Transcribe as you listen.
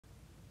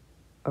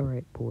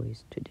Alright,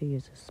 boys, today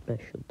is a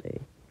special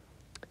day.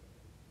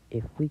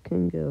 If we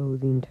can go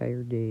the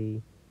entire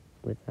day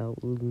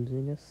without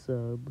losing a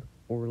sub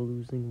or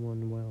losing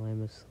one while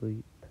I'm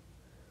asleep,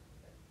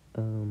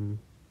 um,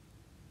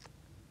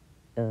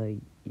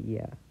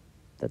 yeah,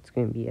 that's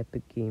gonna be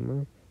Epic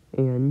Gamer,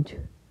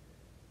 and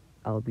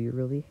I'll be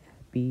really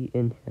happy,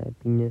 and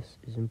happiness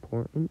is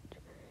important,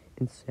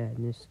 and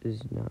sadness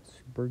is not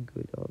super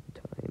good all the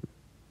time.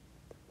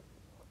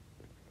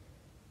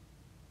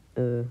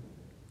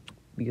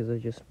 Because I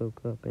just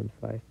woke up and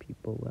 5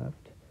 people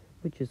left,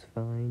 which is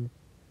fine.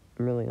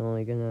 I'm really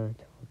only gonna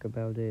talk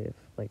about it if,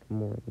 like,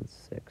 more than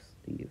 6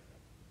 leave.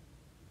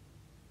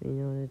 You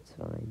know, it's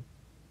fine.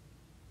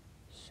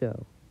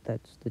 So,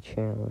 that's the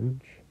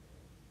challenge.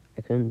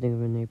 I couldn't think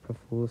of an April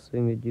Fool's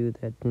thing to do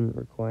that didn't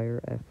require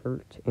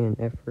effort, and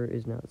effort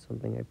is not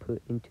something I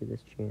put into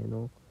this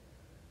channel.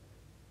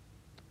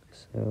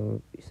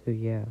 So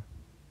yeah.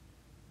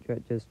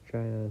 Just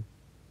try to,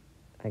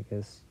 I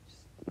guess,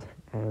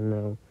 I don't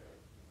know.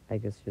 I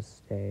guess just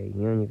stay.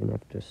 You don't even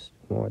have to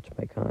watch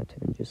my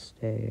content, just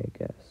stay, I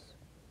guess.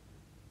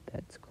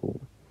 That's cool.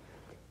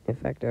 In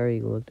fact, I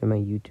already looked at my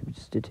YouTube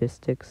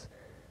statistics.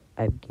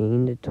 I've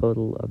gained a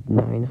total of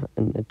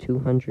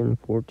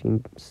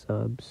 214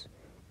 subs,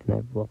 and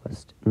I've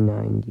lost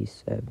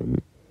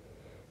 97,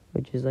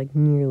 which is like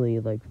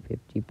nearly like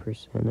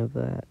 50% of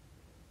that.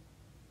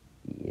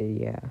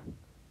 Yeah.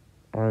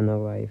 I don't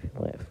know why I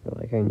feel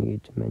like I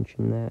need to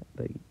mention that,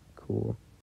 but cool.